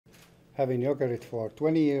having Jokerit for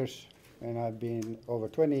 20 years, and I've been over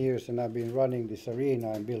 20 years, and I've been running this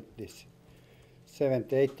arena and built this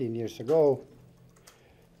 18 years ago,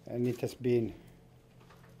 and it has been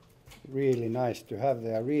really nice to have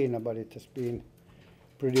the arena, but it has been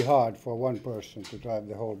pretty hard for one person to drive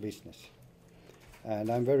the whole business. And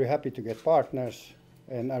I'm very happy to get partners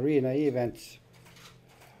and arena events.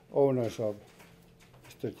 Owners of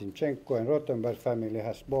Mr. Timchenko and Rothenberg family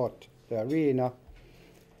has bought the arena,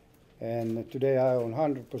 and today I own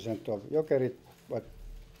 100% of Jokerit, but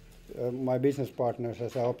my business partners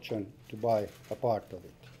has an option to buy a part of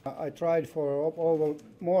it. I tried for over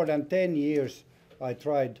more than 10 years, I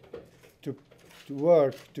tried to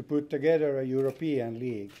work to put together a European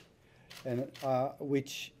league, and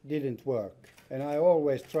which didn't work. And I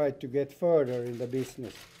always tried to get further in the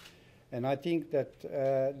business. And I think that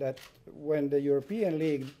that when the European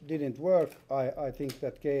League didn't work, I think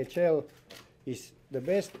that KHL is the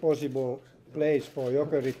best possible place for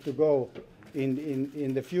Jokerit to go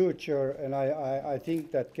in the future. And I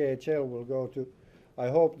think that KHL will go to, I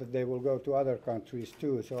hope that they will go to other countries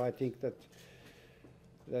too. So I think that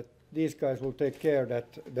these guys will take care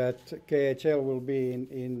that KHL will be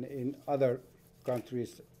in other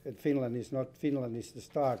countries. Finland is not. Finland is the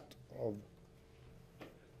start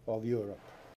of Europe.